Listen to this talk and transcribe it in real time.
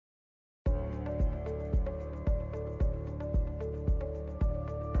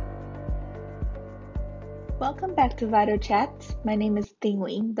Welcome back to Vital Chats. My name is Ding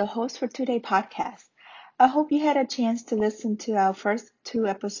Wing, the host for today's podcast. I hope you had a chance to listen to our first two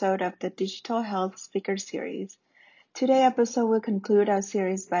episodes of the Digital Health Speaker Series. Today's episode will conclude our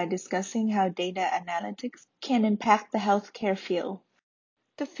series by discussing how data analytics can impact the healthcare field.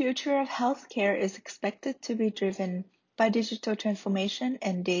 The future of healthcare is expected to be driven by digital transformation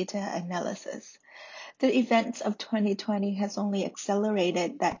and data analysis. The events of 2020 has only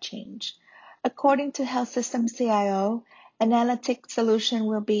accelerated that change. According to Health Systems CIO, analytic solution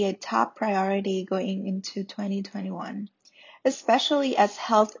will be a top priority going into 2021, especially as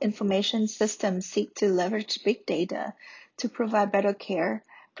health information systems seek to leverage big data to provide better care,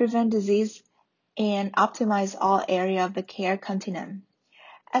 prevent disease, and optimize all areas of the care continuum.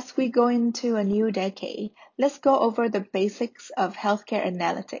 As we go into a new decade, let's go over the basics of healthcare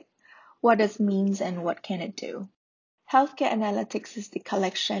analytics. What does it mean and what can it do? Healthcare analytics is the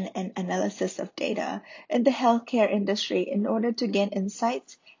collection and analysis of data in the healthcare industry in order to gain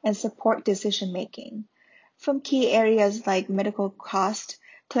insights and support decision making. From key areas like medical cost,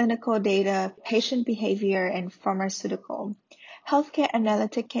 clinical data, patient behavior, and pharmaceutical, healthcare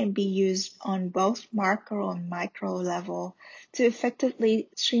analytics can be used on both macro and micro level to effectively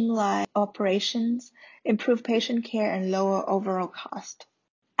streamline operations, improve patient care, and lower overall cost.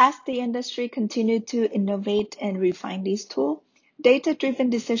 As the industry continues to innovate and refine these tools,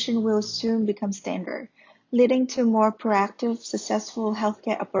 data-driven decision will soon become standard, leading to more proactive, successful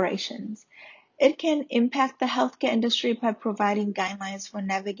healthcare operations. It can impact the healthcare industry by providing guidelines for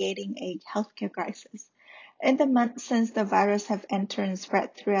navigating a healthcare crisis. In the months since the virus have entered and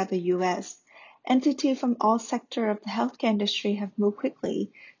spread throughout the U.S., entities from all sectors of the healthcare industry have moved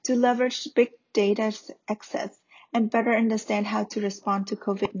quickly to leverage big data access and better understand how to respond to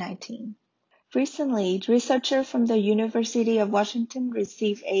COVID-19. Recently, researchers from the University of Washington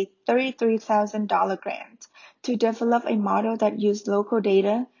received a $33,000 grant to develop a model that used local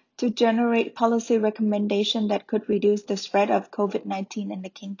data to generate policy recommendations that could reduce the spread of COVID-19 in the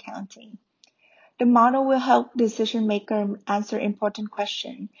King County. The model will help decision makers answer important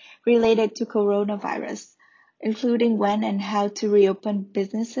questions related to coronavirus, including when and how to reopen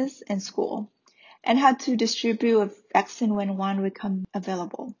businesses and schools, and how to distribute a vaccine when one becomes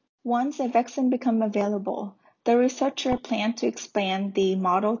available. Once a vaccine becomes available, the researcher plan to expand the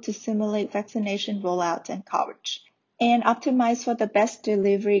model to simulate vaccination rollout and coverage, and optimize for the best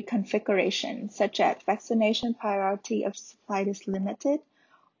delivery configuration, such as vaccination priority if supply is limited.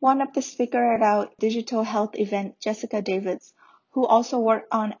 One of the speakers at our digital health event, Jessica Davids, who also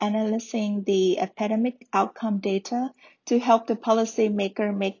worked on analyzing the epidemic outcome data to help the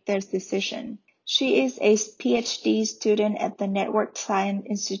policymaker make their decision. She is a PhD student at the Network Science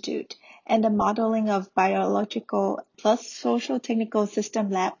Institute and the Modeling of Biological plus Social Technical System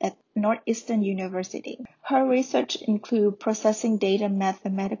Lab at Northeastern University. Her research includes processing data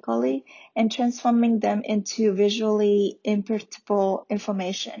mathematically and transforming them into visually interpretable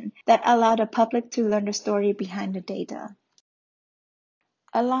information that allow the public to learn the story behind the data.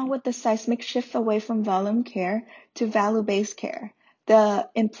 Along with the seismic shift away from volume care to value-based care, the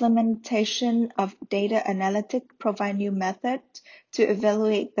implementation of data analytics provide new methods to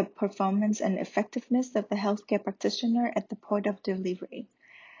evaluate the performance and effectiveness of the healthcare practitioner at the point of delivery.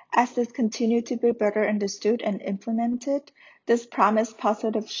 As this continues to be better understood and implemented, this promises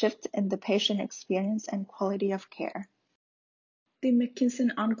positive shift in the patient experience and quality of care. The McKinsey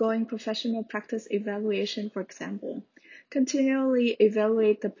ongoing professional practice evaluation, for example, continually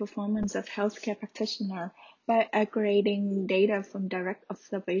evaluate the performance of healthcare practitioners by aggregating data from direct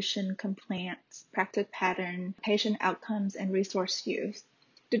observation, complaints, practice pattern, patient outcomes, and resource use.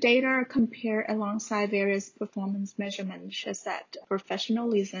 The data are compared alongside various performance measurements such as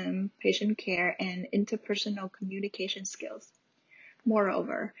professionalism, patient care, and interpersonal communication skills.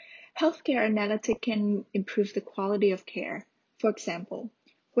 Moreover, healthcare analytics can improve the quality of care. For example,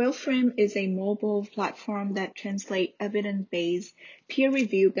 WellFrame is a mobile platform that translates evidence-based,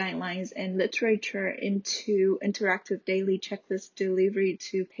 peer-reviewed guidelines and literature into interactive daily checklist delivery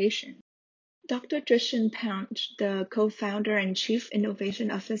to patients. Dr. Trishan Punch, the co-founder and chief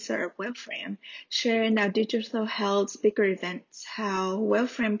innovation officer of WellFrame, shared in our digital health speaker events how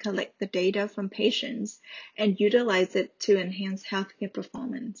WellFrame collects the data from patients and utilize it to enhance healthcare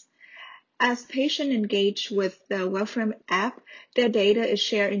performance. As patients engage with the WellFrame app, their data is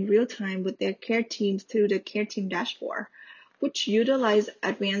shared in real time with their care teams through the Care Team dashboard, which utilize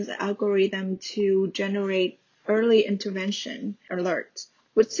advanced algorithms to generate early intervention alerts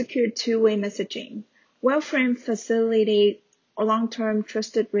with secure two-way messaging. WellFrame facilitates a long-term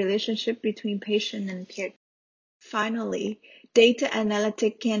trusted relationship between patient and care. Finally, data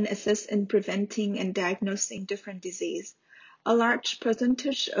analytics can assist in preventing and diagnosing different diseases. A large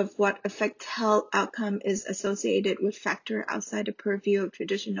percentage of what affects health outcome is associated with factors outside the purview of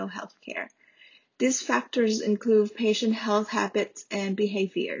traditional healthcare. These factors include patient health habits and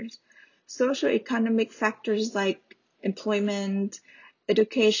behaviors, socioeconomic factors like employment,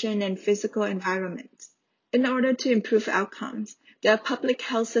 education, and physical environment. In order to improve outcomes, the public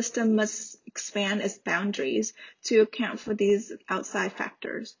health system must expand its boundaries to account for these outside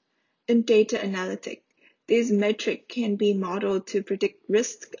factors. In data analytics, these metrics can be modeled to predict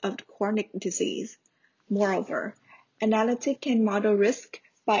risk of chronic disease. Moreover, analytics can model risk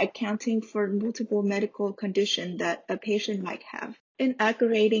by accounting for multiple medical conditions that a patient might have. In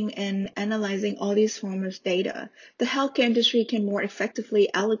aggregating and analyzing all these forms of data, the healthcare industry can more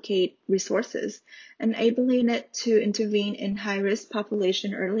effectively allocate resources, enabling it to intervene in high-risk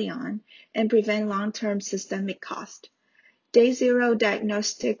population early on and prevent long-term systemic cost. Day Zero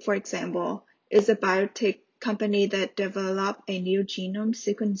Diagnostic, for example, is a biotech company that developed a new genome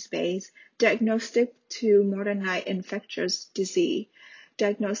sequence-based diagnostic to modernize infectious disease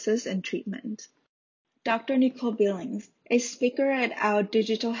diagnosis and treatment. Dr. Nicole Billings, a speaker at our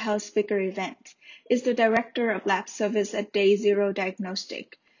Digital Health Speaker event, is the Director of Lab Service at Day Zero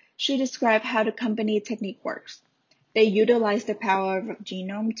Diagnostic. She described how the company technique works. They utilize the power of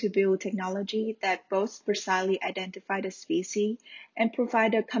genome to build technology that both precisely identify the species and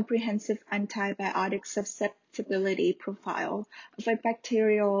provide a comprehensive antibiotic susceptibility profile of a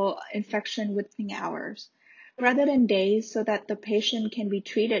bacterial infection within hours, rather than days, so that the patient can be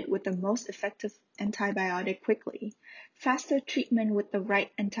treated with the most effective antibiotic quickly. Faster treatment with the right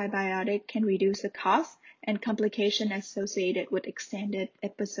antibiotic can reduce the cost and complication associated with extended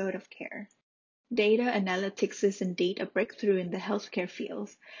episode of care. Data analytics is indeed a breakthrough in the healthcare field.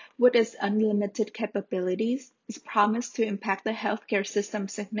 With its unlimited capabilities, it's promised to impact the healthcare system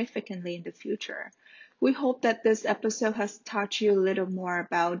significantly in the future. We hope that this episode has taught you a little more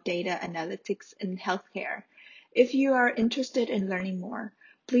about data analytics in healthcare. If you are interested in learning more,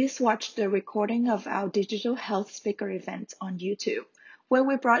 please watch the recording of our digital health speaker event on YouTube, where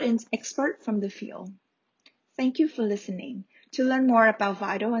we brought in experts from the field. Thank you for listening. To learn more about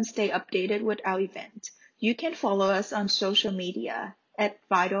Vital and stay updated with our event, you can follow us on social media at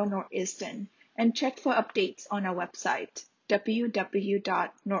Vital Northeastern and check for updates on our website,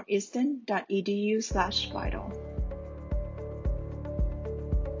 www.northeastern.edu/vital.